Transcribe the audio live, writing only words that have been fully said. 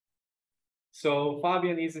So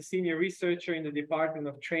Fabian is a senior researcher in the Department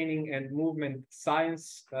of Training and Movement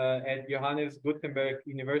Science at Johannes-Gutenberg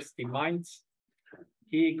University Mainz.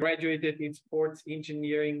 He graduated in sports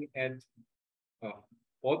engineering at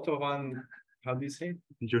how do you say?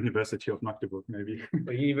 University of Magdeburg, maybe.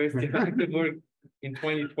 University of Magdeburg in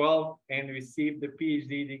 2012 and received the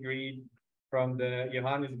PhD degree from the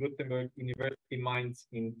Johannes-Gutenberg University Mainz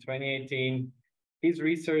in 2018. His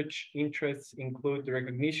research interests include the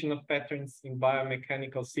recognition of patterns in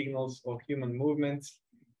biomechanical signals of human movements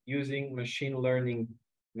using machine learning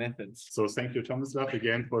methods. So thank you, Tomislav,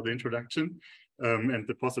 again for the introduction and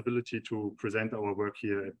the possibility to present our work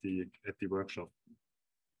here at the workshop.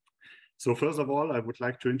 So first of all, I would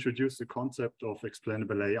like to introduce the concept of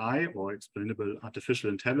explainable AI or explainable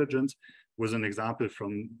artificial intelligence with an example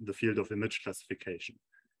from the field of image classification.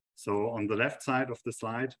 So on the left side of the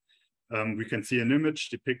slide, we can see an image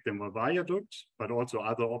depicting a viaduct, but also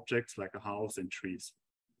other objects like a house and trees.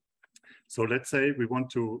 So let's say we want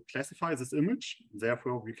to classify this image.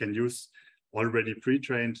 Therefore, we can use already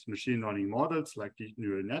pre-trained machine learning models like deep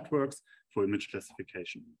neural networks for image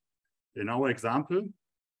classification. In our example,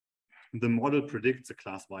 the model predicts a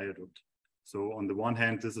class viaduct. So on the one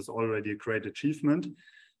hand, this is already a great achievement.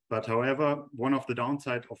 But however, one of the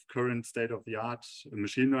downsides of current state-of-the-art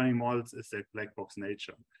machine learning models is their black box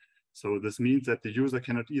nature. So this means that the user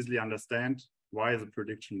cannot easily understand why the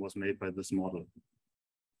prediction was made by this model.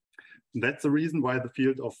 That's the reason why the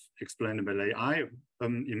field of explainable AI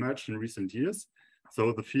emerged in recent years.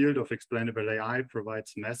 So the field of explainable AI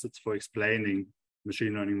provides methods for explaining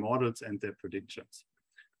machine learning models and their predictions.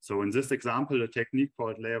 So in this example, a technique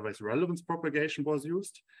called layer-wise relevance propagation was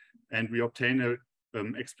used, and we obtain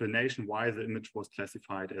an explanation why the image was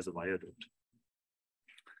classified as a viaduct.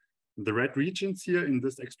 The red regions here in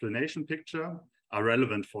this explanation picture are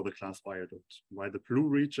relevant for the class viaduct, while the blue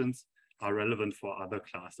regions are relevant for other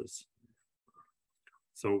classes.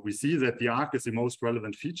 So we see that the arc is the most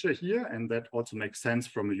relevant feature here, and that also makes sense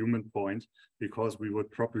from a human point, because we would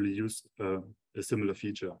probably use a similar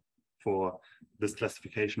feature for this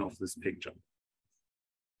classification of this picture.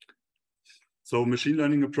 So machine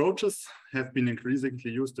learning approaches have been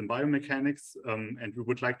increasingly used in biomechanics, and we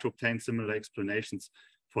would like to obtain similar explanations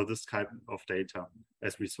for this type of data,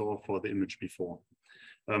 as we saw for the image before.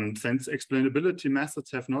 Since explainability methods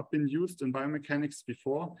have not been used in biomechanics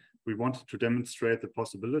before, we wanted to demonstrate the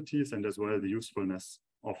possibilities and as well the usefulness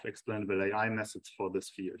of explainable AI methods for this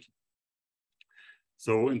field.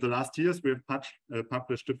 So in the last years, we have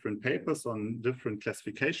published different papers on different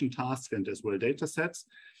classification tasks and as well data sets.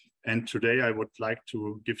 And today I would like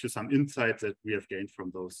to give you some insights that we have gained from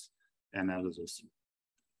those analyses.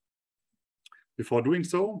 Before doing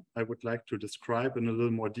so, I would like to describe in a little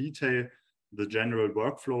more detail the general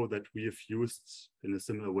workflow that we have used in a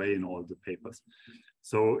similar way in all the papers.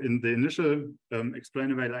 So in the initial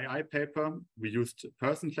explainable AI paper, we used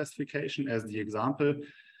person classification as the example,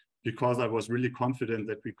 because I was really confident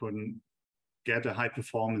that we could get a high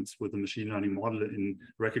performance with the machine learning model in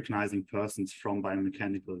recognizing persons from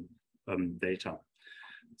biomechanical data.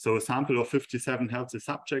 So a sample of 57 healthy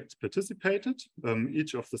subjects participated.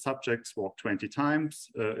 Each of the subjects walked 20 times,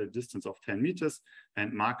 a distance of 10 meters,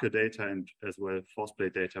 and marker data and as well force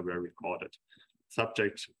plate data were recorded.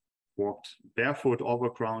 Subject walked barefoot over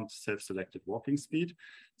ground, self-selected walking speed.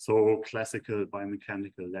 So classical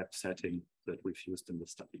biomechanical lab setting that we've used in the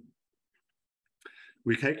study.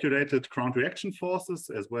 We calculated ground reaction forces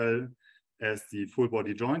as well as the full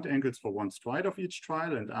body joint angles for one stride of each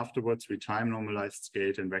trial, and afterwards we time normalized,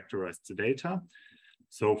 scaled, and vectorized the data.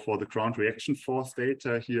 So for the ground reaction force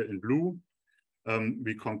data here in blue,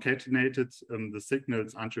 we concatenated the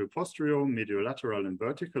signals anterior, posterior, mediolateral, and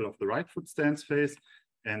vertical of the right foot stance phase,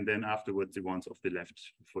 and then afterwards the ones of the left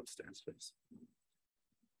foot stance phase.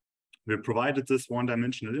 We provided this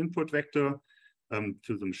one-dimensional input vector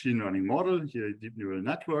to the machine learning model, here a deep neural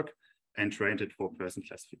network, and trained it for person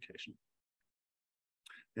classification.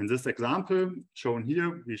 In this example shown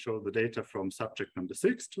here, we show the data from subject number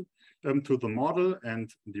 6 to the model, and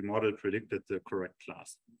the model predicted the correct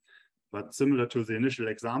class. But similar to the initial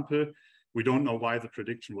example, we don't know why the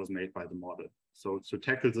prediction was made by the model. So to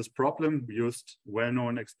tackle this problem, we used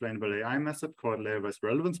well-known explainable AI method called layer-wise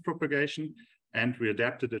relevance propagation, and we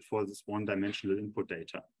adapted it for this one-dimensional input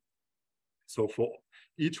data. So for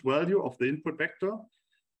each value of the input vector,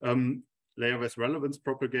 layer-wise relevance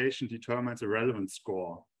propagation determines a relevance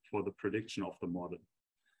score for the prediction of the model.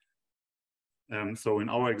 So in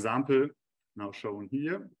our example, now shown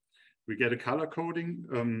here, we get a color coding,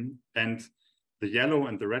 and the yellow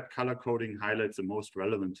and the red color coding highlights the most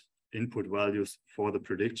relevant input values for the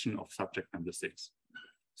prediction of subject number 6.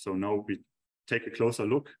 So now we take a closer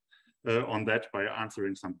look on that by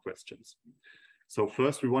answering some questions. So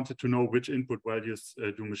first, we wanted to know which input values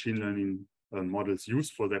do machine learning models use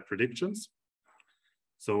for their predictions.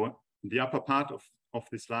 So in the upper part of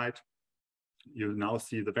the slide, you'll now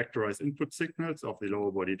see the vectorized input signals of the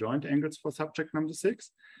lower body joint angles for subject number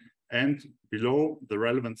 6, and below the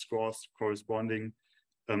relevance scores corresponding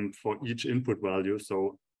for each input value.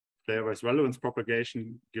 So pairwise relevance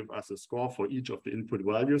propagation give us a score for each of the input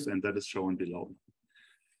values, and that is shown below.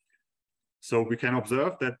 So we can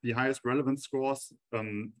observe that the highest relevance scores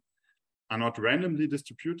are not randomly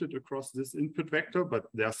distributed across this input vector, but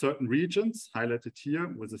there are certain regions highlighted here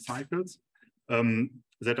with the cycles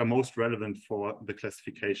that are most relevant for the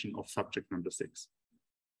classification of subject number 6.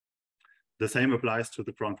 The same applies to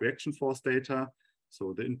the ground reaction force data.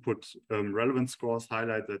 So the input relevance scores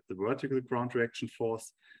highlight that the vertical ground reaction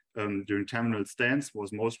force during terminal stance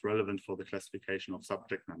was most relevant for the classification of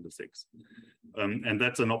subject number 6. And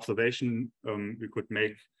that's an observation we could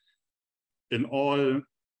make in all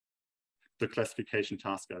the classification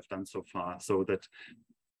tasks I've done so far, so that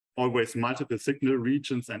always multiple signal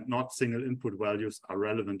regions and not single input values are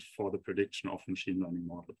relevant for the prediction of machine learning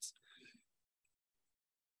models.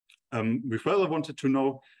 We further wanted to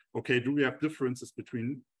know, okay, do we have differences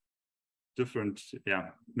between different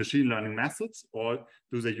machine learning methods, or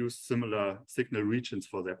do they use similar signal regions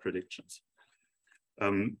for their predictions?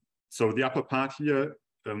 So the upper part here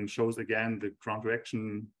shows again the ground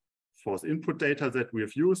reaction force input data that we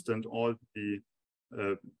have used, and all the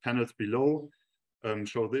panels below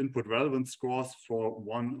show the input relevance scores for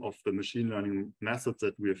one of the machine learning methods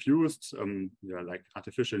that we have used, like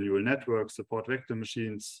artificial neural networks, support vector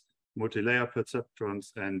machines, multi-layer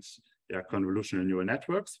perceptrons, and convolutional neural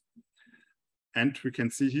networks. And we can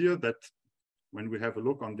see here that when we have a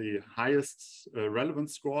look on the highest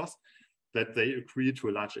relevance scores, that they agree to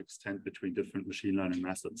a large extent between different machine learning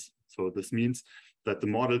methods. So this means that the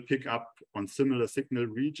model pick up on similar signal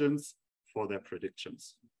regions for their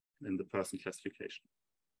predictions in the person classification.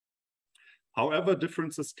 However,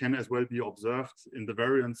 differences can as well be observed in the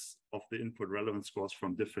variance of the input relevance scores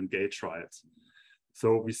from different Gait trials.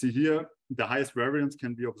 So we see here the highest variance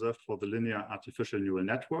can be observed for the linear artificial neural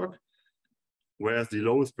network, whereas the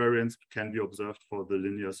lowest variance can be observed for the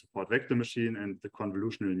linear support vector machine and the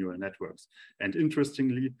convolutional neural networks. And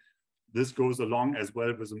interestingly, this goes along as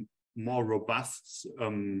well with a more robust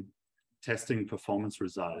testing performance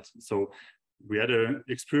result. So we had an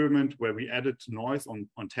experiment where we added noise on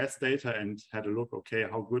test data and had a look, okay,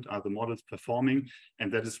 how good are the models performing?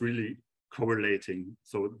 And that is really correlating.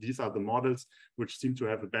 So these are the models which seem to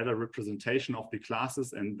have a better representation of the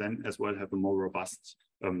classes and then as well have a more robust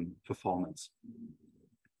performance.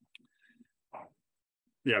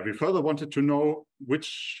 We further wanted to know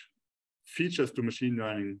which features do machine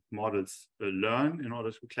learning models learn in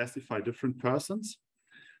order to classify different persons.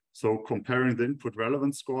 So comparing the input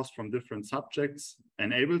relevance scores from different subjects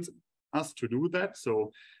enables us to do that.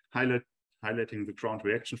 So highlighting the ground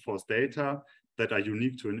reaction force data that are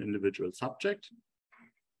unique to an individual subject.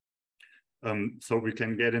 So we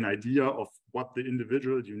can get an idea of what the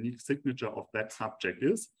individual unique signature of that subject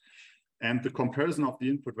is. And the comparison of the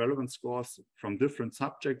input relevance scores from different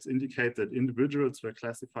subjects indicate that individuals were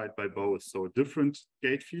classified by both. So different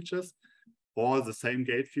Gait features or the same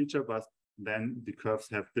Gait feature, but then the curves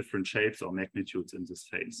have different shapes or magnitudes in this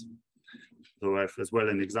phase. So I have as well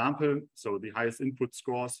an example. So the highest input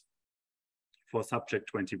scores for subject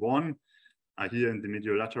 21 are here in the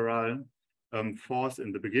mediolateral force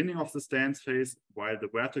in the beginning of the stance phase, while the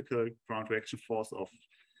vertical ground reaction force of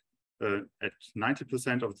at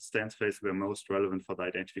 90% of the stance phase were most relevant for the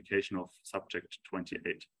identification of subject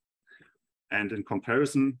 28. And in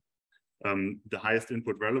comparison, the highest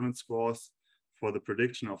input relevance scores for the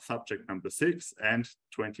prediction of subject number 6 and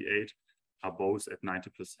 28 are both at 90%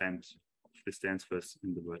 of the stance phase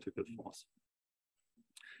in the vertical force.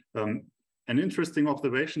 An interesting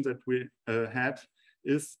observation that we had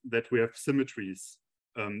is that we have symmetries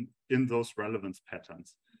in those relevance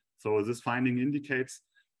patterns. So this finding indicates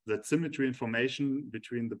that symmetry information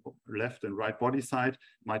between the left and right body side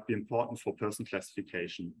might be important for person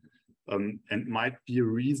classification and might be a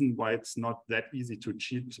reason why it's not that easy to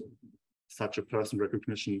cheat such a person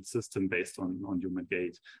recognition system based on human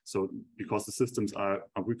gait. So because the systems are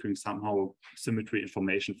requiring somehow symmetry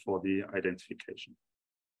information for the identification.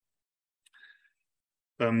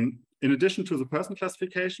 In addition to the person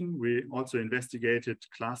classification, we also investigated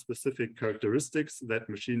class-specific characteristics that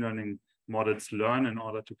machine learning models learn in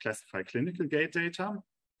order to classify clinical Gait data.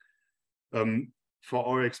 For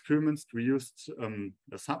our experiments, we used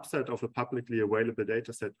a subset of a publicly available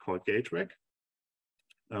data set called GaitRec.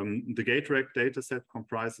 The Gait dataset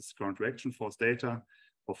comprises ground reaction force data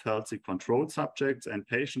of healthy controlled subjects and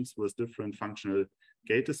patients with different functional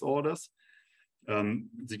gait disorders.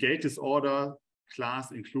 The gait disorder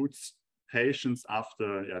class includes patients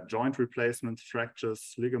after joint replacements,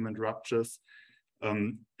 fractures, ligament ruptures,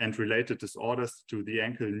 and related disorders to the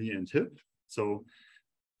ankle, knee, and hip. So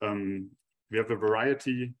we have a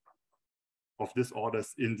variety of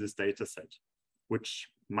disorders in this data set, which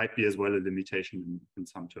might be as well a limitation in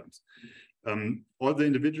some terms. All the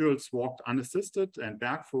individuals walked unassisted and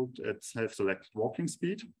barefoot at self-selected walking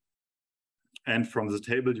speed. And from the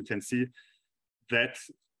table, you can see that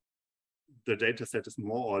the data set is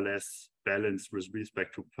more or less balanced with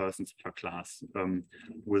respect to persons per class,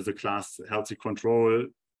 with the class healthy control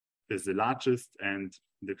is the largest and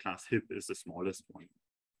the class hip is the smallest one.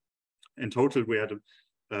 In total, we had an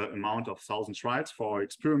amount of 1,000 trials for our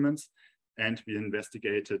experiments, and we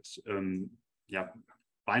investigated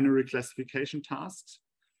binary classification tasks.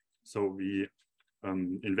 So we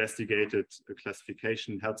investigated a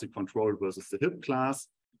classification healthy control versus the hip class,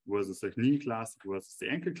 versus the knee class, versus the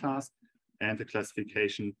ankle class, and the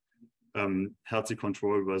classification healthy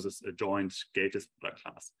control versus a joint gait disorder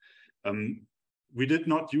class. We did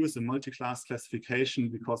not use a multi-class classification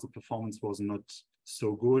because the performance was not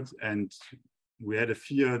so good, and we had a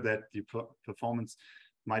fear that the performance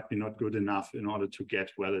might be not good enough in order to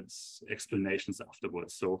get its explanations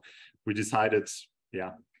afterwards. So we decided,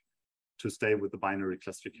 to stay with the binary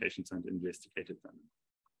classifications and investigated them.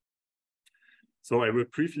 So I will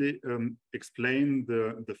briefly explain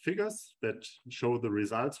the figures that show the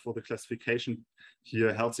results for the classification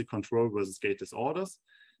here, healthy control versus gait disorders.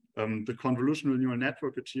 The convolutional neural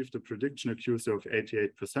network achieved a prediction accuracy of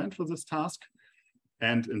 88% for this task.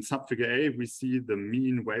 And in subfigure A, we see the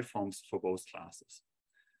mean waveforms for both classes.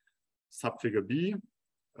 Subfigure B,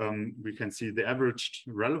 we can see the averaged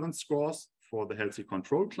relevance scores for the healthy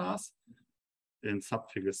control class. In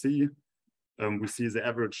subfigure C, we see the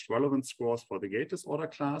averaged relevance scores for the gait disorder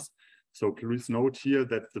class. So please note here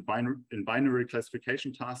that in binary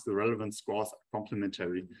classification tasks, the relevance scores are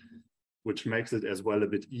complementary, which makes it as well a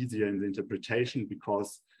bit easier in the interpretation,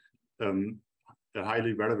 because a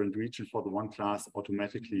highly relevant region for the one class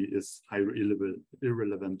automatically is highly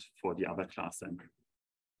irrelevant for the other class then.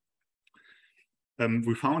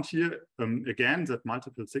 We found here again that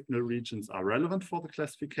multiple signal regions are relevant for the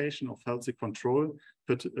classification of healthy control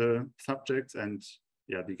subjects and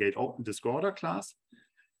the gait disorder class.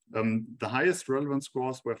 The highest relevant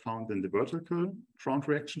scores were found in the vertical ground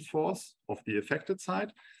reaction force of the affected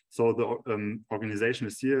side. So the organization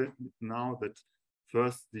is here now that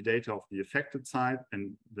first the data of the affected side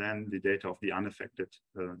and then the data of the unaffected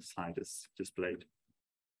side is displayed.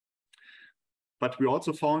 But we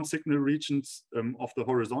also found signal regions of the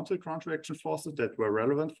horizontal ground reaction forces that were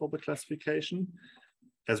relevant for the classification,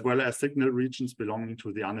 as well as signal regions belonging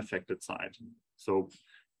to the unaffected side. So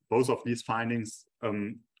both of these findings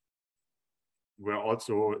were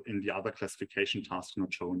also in the other classification tasks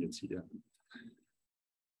not shown yet here.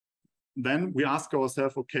 Then we ask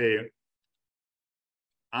ourselves, okay,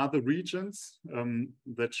 are the regions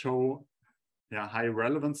that show high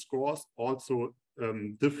relevance scores also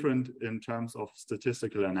different in terms of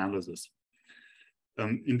statistical analysis?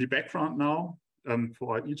 In the background now,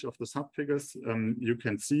 for each of the subfigures, you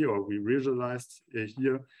can see, or we visualized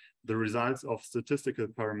here, the results of statistical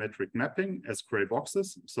parametric mapping as gray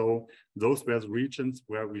boxes. So those were the regions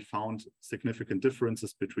where we found significant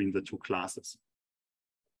differences between the two classes.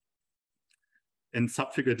 In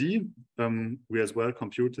subfigure D, we as well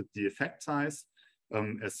computed the effect size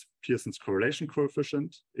as Pearson's correlation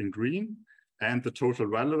coefficient in green, and the total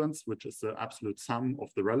relevance, which is the absolute sum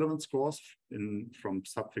of the relevance scores from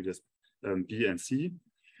subfigures B and C,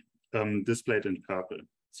 displayed in purple.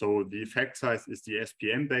 So the effect size is the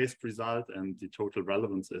SPM-based result, and the total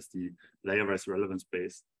relevance is the layer-wise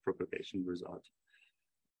relevance-based propagation result.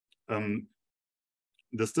 The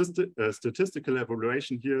statistical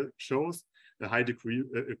evaluation here shows a high degree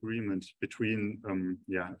agreement between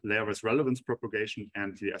layer-wise relevance propagation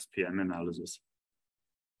and the SPM analysis.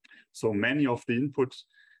 So many of the input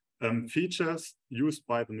features used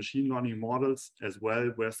by the machine learning models as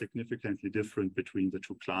well were significantly different between the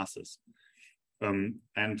two classes.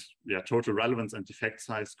 Total relevance and effect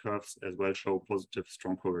size curves as well show positive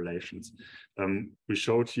strong correlations. We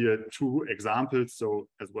showed here two examples, so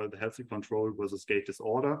as well the healthy control versus gait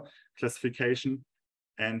disorder classification,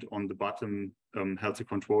 and on the bottom healthy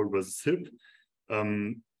control versus hip.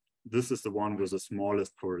 This is the one with the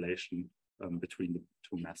smallest correlation between the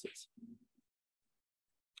two methods.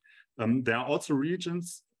 There are also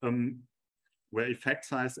regions where effect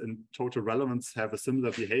size and total relevance have a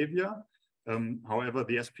similar behavior. However,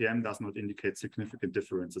 the SPM does not indicate significant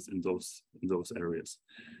differences in those areas.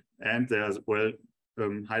 And there's, well,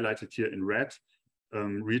 highlighted here in red,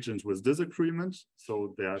 regions with disagreement.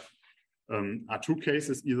 So there are two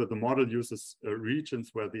cases: either the model uses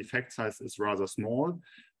regions where the effect size is rather small,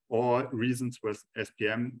 or regions where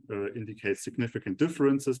SPM indicates significant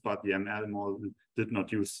differences, but the ML model did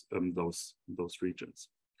not use those regions.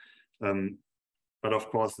 But of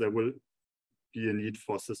course, there will be a need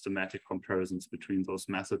for systematic comparisons between those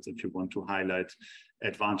methods if you want to highlight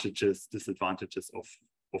advantages, disadvantages of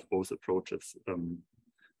both approaches.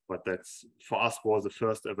 But that's, for us, was the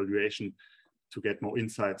first evaluation to get more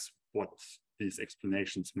insights what these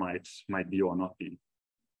explanations might be or not be.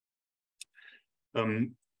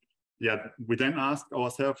 Yeah, we then asked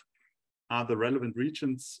ourselves, are the relevant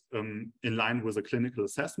regions in line with a clinical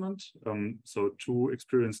assessment? So two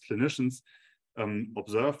experienced clinicians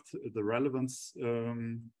observed the relevance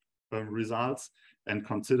results and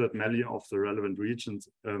considered many of the relevant regions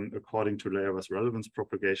according to layer-wise relevance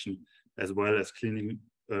propagation, as well as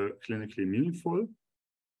clinically meaningful.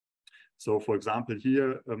 So, for example,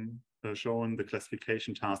 here shown the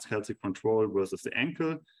classification task healthy control versus the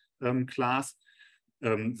ankle class.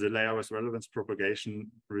 The layer-wise relevance propagation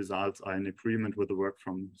results are in agreement with the work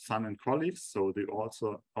from Sun and colleagues. So they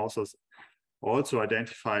also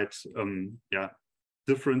identified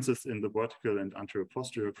differences in the vertical and anterior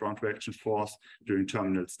posterior ground reaction force during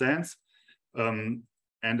terminal stance, and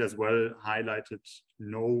as well highlighted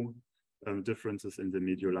no differences in the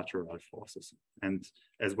mediolateral forces. And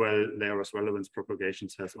as well, layer-wise relevance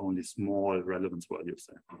propagations has only small relevance values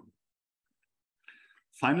there.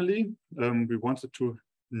 Finally, we wanted to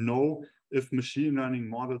know if machine learning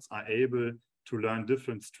models are able to learn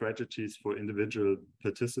different strategies for individual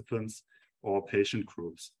participants or patient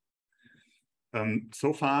groups.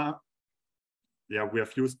 So far, yeah, we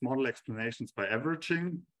have used model explanations by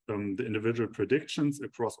averaging the individual predictions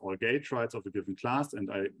across all gait trials of a given class,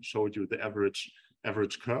 and I showed you the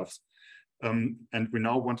average curves. And we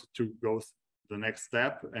now wanted to go the next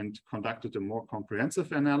step and conducted a more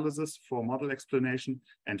comprehensive analysis for model explanation,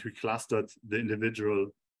 and we clustered the individual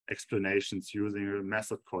explanations using a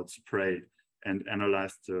method called SPRAY and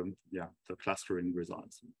analyzed the clustering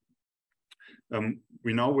results.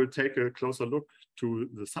 We now will take a closer look to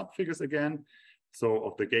the subfigures again. So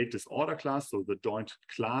of the gait disorder class, so the joint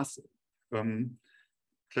class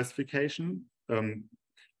classification.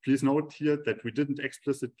 Please note here that we didn't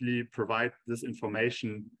explicitly provide this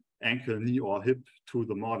information ankle, knee, or hip to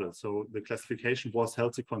the model. So the classification was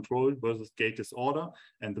healthy control versus gait disorder,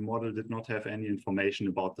 and the model did not have any information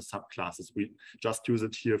about the subclasses. We just use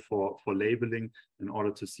it here for labeling in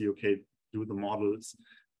order to see, okay, do the models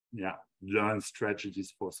learn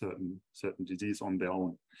strategies for certain disease on their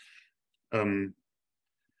own.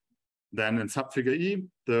 Then in subfigure E,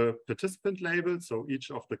 the participant label. So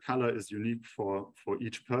each of the color is unique for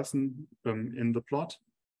each person in the plot.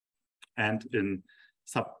 And in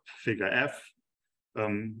subfigure F,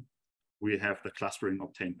 we have the clustering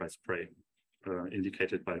obtained by SPRAY,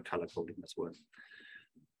 indicated by color coding as well.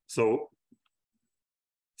 So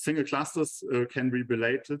single clusters can be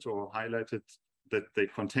related or highlighted that they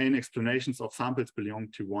contain explanations of samples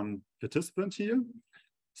belonging to one participant here.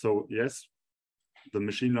 So yes, the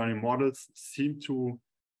machine learning models seem to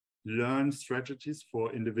learn strategies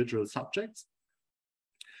for individual subjects.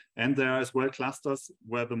 And there are as well clusters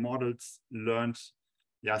where the models learned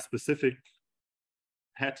specific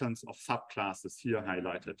patterns of subclasses here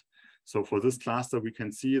highlighted. So for this cluster, we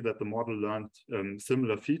can see that the model learned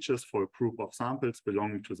similar features for a group of samples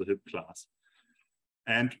belonging to the hip class.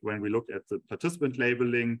 And when we look at the participant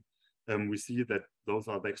labeling, we see that those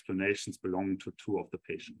are the explanations belonging to two of the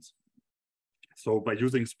patients. So by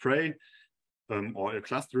using SPRAY or a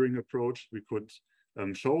clustering approach, we could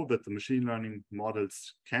show that the machine learning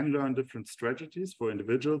models can learn different strategies for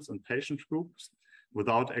individuals and patient groups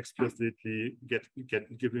without explicitly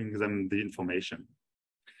giving them the information.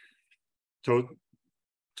 So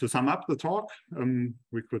to sum up the talk,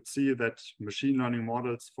 we could see that machine learning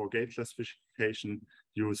models for gait classification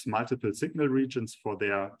use multiple signal regions for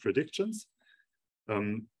their predictions.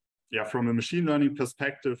 From a machine learning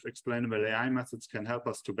perspective, explainable AI methods can help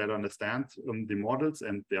us to better understand the models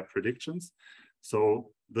and their predictions. So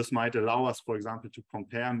this might allow us, for example, to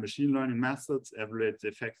compare machine learning methods, evaluate the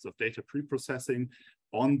effects of data pre-processing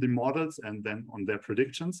on the models and then on their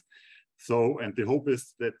predictions. So, and the hope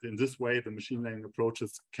is that in this way, the machine learning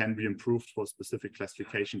approaches can be improved for specific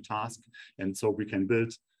classification tasks. And so we can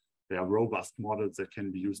build robust models that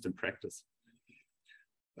can be used in practice.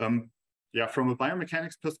 Yeah, from a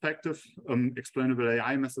biomechanics perspective, explainable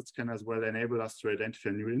AI methods can as well enable us to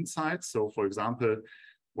identify new insights. So for example,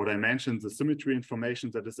 what I mentioned, the symmetry information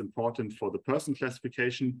that is important for the person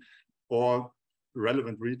classification, or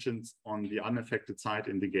relevant regions on the unaffected side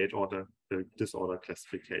in the gait order disorder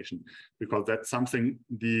classification, because that's something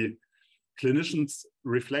the clinicians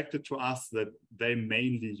reflected to us that they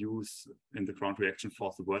mainly use in the ground reaction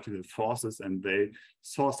force, the vertical forces, and they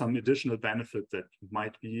saw some additional benefit that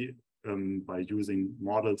might be by using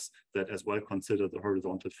models that as well consider the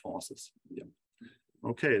horizontal forces. Yeah.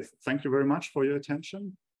 Okay, thank you very much for your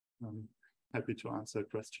attention. I'm happy to answer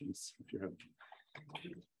questions if you have.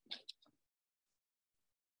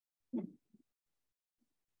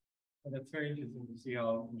 That's very interesting to see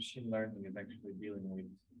how machine learning is actually dealing with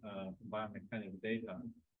biomechanics data.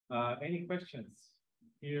 Any questions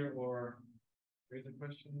here, or there's a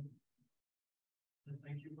question?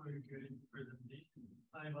 Thank you for your good presentation.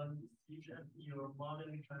 I want to see that your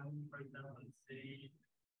model can, for example, say,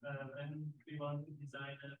 when we want to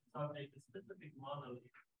design a specific model,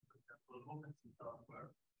 for example, OpenSea software,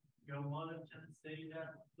 your model can say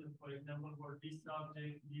that, for example, for this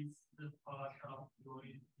object, this part of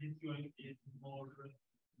this joint is more,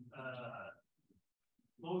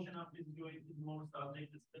 motion of this joint is more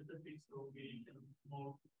subject specific, so we can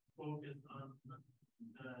more focus on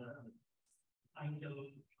angle,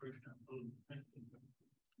 for example.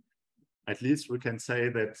 At least we can say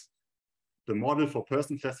that the model for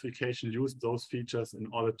person classification used those features in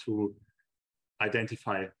order to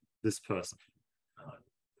identify this person.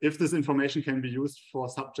 If this information can be used for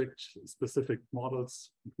subject-specific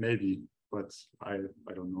models, maybe, but I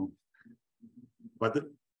don't know. But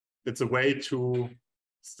it's a way to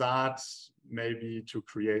start maybe to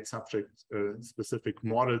create subject-specific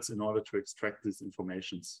models in order to extract these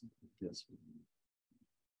informations. Yes.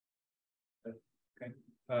 Okay.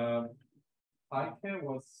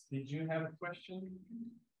 Did you have a question?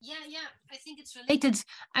 Yeah, I think it's related.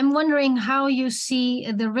 I'm wondering how you see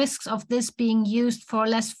the risks of this being used for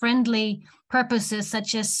less friendly purposes,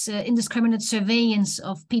 such as indiscriminate surveillance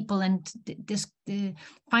of people and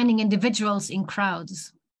finding individuals in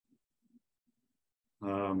crowds.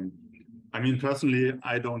 I mean, personally,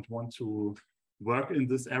 I don't want to work in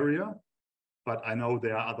this area, but I know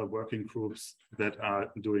there are other working groups that are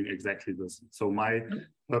doing exactly this. So my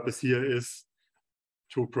purpose here is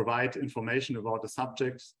to provide information about the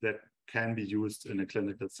subject that can be used in a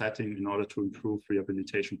clinical setting in order to improve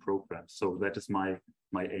rehabilitation programs. So that is my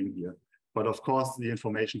aim here. But of course, the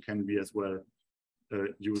information can be as well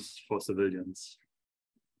used for civilians.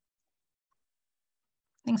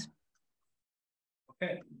 Thanks.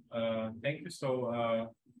 Okay, thank you. So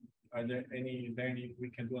are there any, we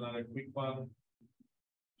can do another quick one.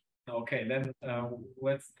 Okay, then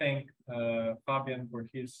let's thank Fabian for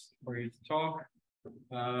his talk.